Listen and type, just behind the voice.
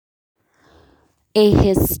A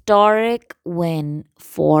historic win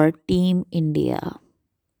for Team India.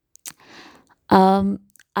 Um,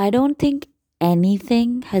 I don't think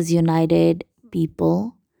anything has united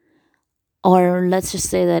people, or let's just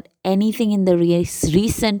say that anything in the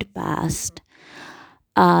recent past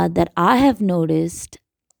that I have noticed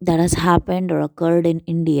that has happened or occurred in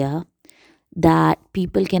India that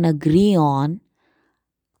people can agree on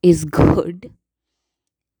is good,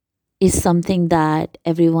 is something that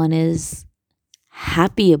everyone is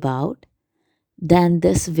happy about, than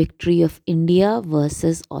this victory of India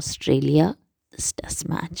versus Australia, this test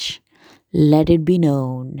match. Let it be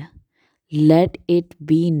known. Let it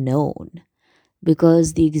be known.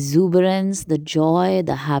 Because the exuberance, the joy,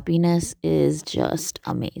 the happiness is just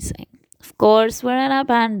amazing. Of course, we're in a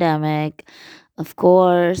pandemic. Of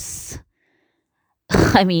course,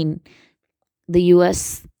 I mean, the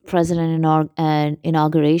US president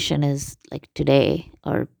inauguration is like today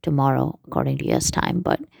or tomorrow, according to US time.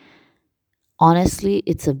 But honestly,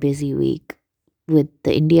 it's a busy week with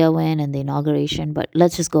the India win and the inauguration. But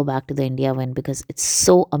let's just go back to the India win because it's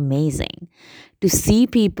so amazing to see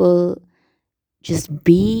people just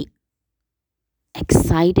be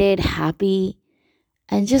excited, happy,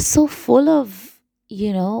 and just so full of,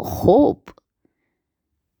 hope.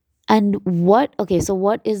 And so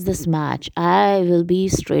what is this match? I will be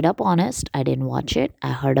straight up honest. I didn't watch it.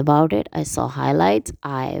 I heard about it. I saw highlights.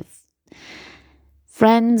 I've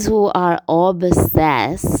friends who are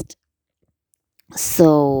obsessed.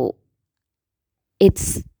 So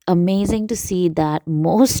it's amazing to see that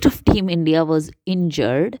most of Team India was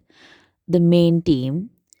injured, the main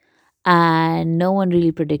team, and no one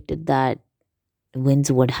really predicted that wins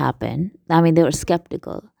would happen. I mean, they were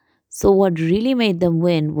skeptical. So what really made them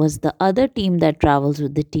win was the other team that travels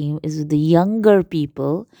with the team is the younger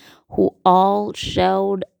people who all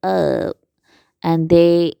showed up and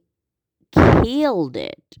they killed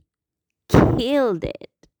it. Killed it.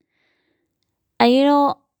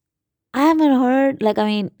 And I haven't heard, like, I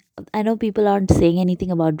mean, I know people aren't saying anything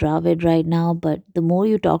about Dravid right now, but the more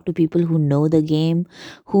you talk to people who know the game,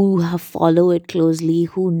 who have followed it closely,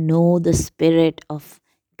 who know the spirit of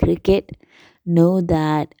cricket, know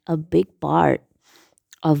that a big part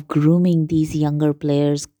of grooming these younger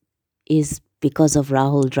players is because of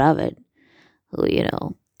Rahul Dravid, who,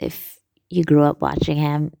 if you grew up watching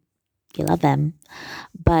him, you love him.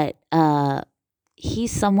 But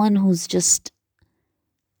he's someone who's just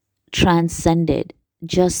transcended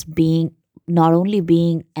just being not only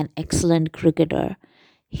being an excellent cricketer,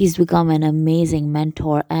 he's become an amazing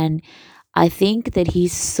mentor. And I think that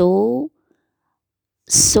he's so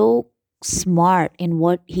smart in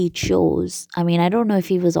what he chose. I mean, I don't know if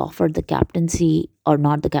he was offered the captaincy or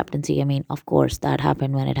not the captaincy. I mean, of course, that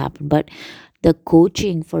happened when it happened, but the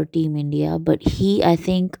coaching for Team India. But I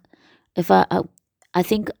think, if I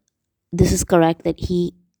think this is correct that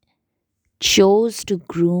he chose to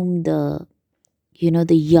groom the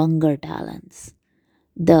younger talents,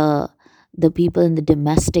 the people in the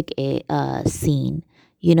domestic scene,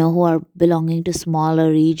 who are belonging to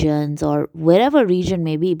smaller regions or wherever region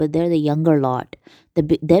may be, but they're the younger lot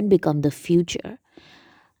that then become the future.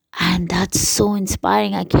 And that's so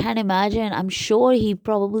inspiring. I can't imagine. I'm sure he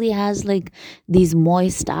probably has like these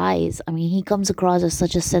moist eyes. I mean, he comes across as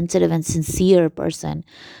such a sensitive and sincere person.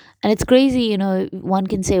 And it's crazy, one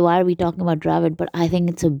can say, why are we talking about Dravid? But I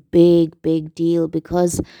think it's a big, big deal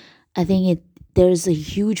because I think there's a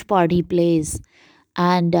huge part he plays.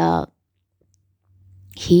 And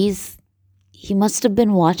he's he must have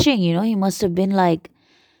been watching, he must have been like,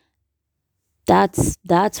 that's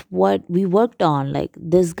what we worked on. Like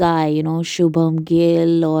this guy, Shubham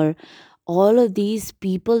Gill, or all of these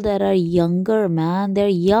people that are younger, man. They're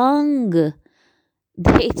young.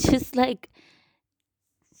 They just like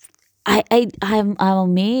I'm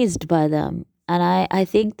amazed by them. And I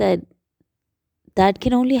think that that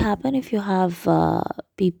can only happen if you have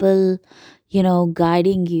people,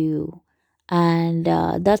 guiding you. And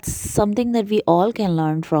that's something that we all can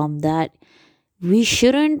learn from, that we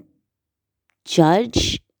shouldn't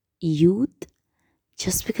judge youth.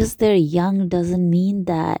 Just because they're young doesn't mean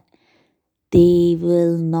that they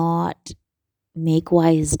will not make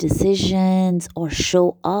wise decisions or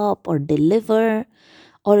show up or deliver,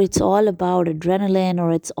 or it's all about adrenaline,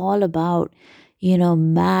 or it's all about,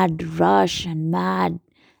 mad rush and mad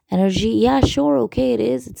energy. Yeah, sure, okay, it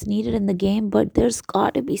is. It's needed in the game, but there's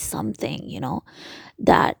got to be something,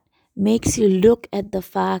 that makes you look at the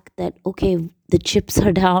fact that, okay, the chips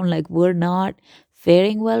are down, like we're not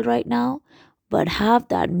faring well right now, but have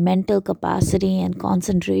that mental capacity and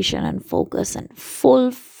concentration and focus and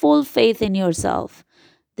full faith in yourself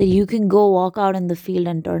that you can go walk out in the field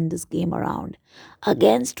and turn this game around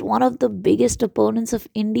against one of the biggest opponents of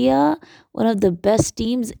India, one of the best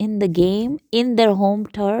teams in the game, in their home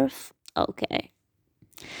turf. Okay.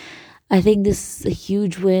 I think this is a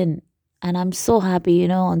huge win. And I'm so happy,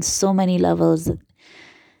 on so many levels.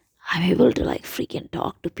 I'm able to like freaking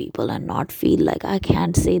talk to people and not feel like I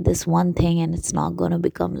can't say this one thing and it's not going to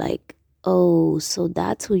become like, oh, so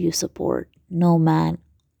that's who you support. No, man.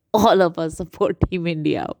 All of us support Team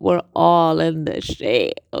India. We're all in this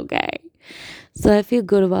shit. Okay. So I feel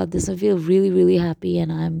good about this. I feel really, really happy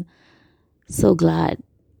and I'm so glad.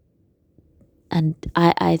 And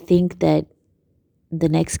I think that the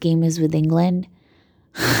next game is with England.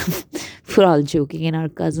 We're all joking in our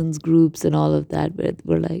cousins groups and all of that, but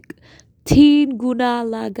we're like, Teen Guna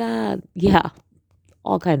Laga. Yeah,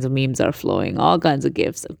 all kinds of memes are flowing, all kinds of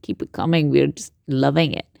gifts. Keep it coming. We're just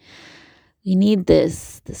loving it. We need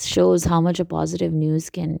this. This shows how much a positive news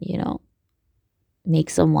can, make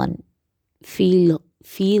someone feel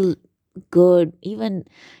good, even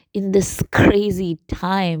in this crazy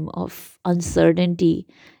time of uncertainty.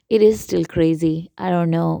 It is still crazy. I don't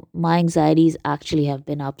know. My anxieties actually have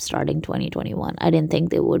been up starting 2021. I didn't think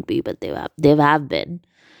they would be, but they have been.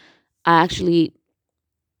 I actually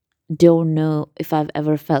don't know if I've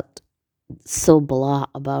ever felt so blah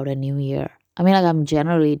about a new year. I mean, like, I'm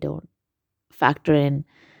generally don't factor in,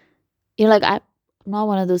 I'm not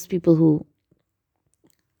one of those people who,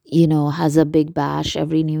 has a big bash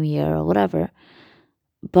every new year or whatever.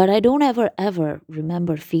 But I don't ever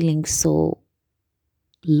remember feeling so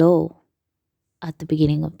low at the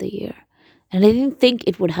beginning of the year. And I didn't think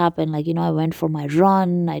it would happen. Like, I went for my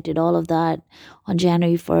run. I did all of that on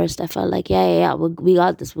January 1st. I felt like, yeah, we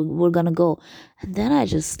got this. We're going to go. And then I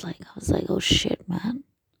was like, oh shit, man.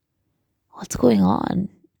 What's going on?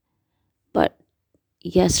 But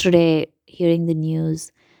yesterday, hearing the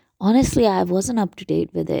news, honestly, I wasn't up to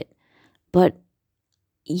date with it. But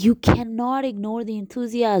you cannot ignore the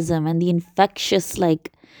enthusiasm and the infectious,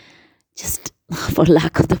 like, just for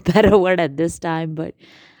lack of the better word at this time, but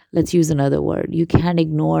let's use another word. You can't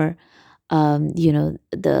ignore,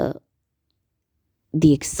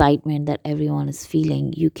 the excitement that everyone is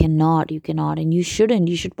feeling. You cannot, and you shouldn't.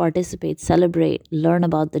 You should participate, celebrate, learn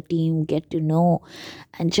about the team, get to know,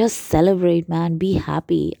 and just celebrate, man. Be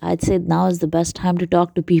happy. I'd say now is the best time to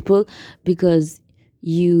talk to people because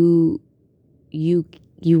you you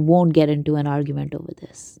you won't get into an argument over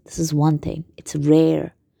this. This is one thing. It's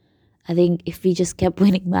rare. I think if we just kept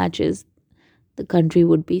winning matches, the country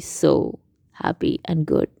would be so happy and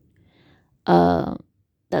good. Uh,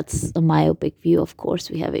 that's a myopic view. Of course,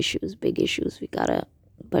 we have issues, big issues. We gotta,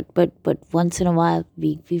 but once in a while,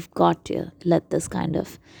 we've got to let this kind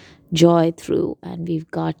of joy through, and we've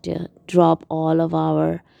got to drop all of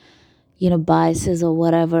our biases or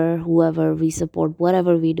whatever, whoever we support,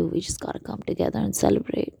 whatever we do. We just gotta come together and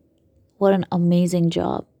celebrate. What an amazing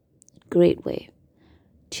job! Great way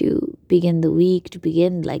to begin the week, to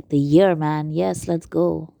begin like the year, man. Yes, let's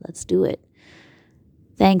go. Let's do it.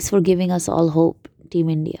 Thanks for giving us all hope, Team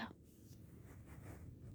India.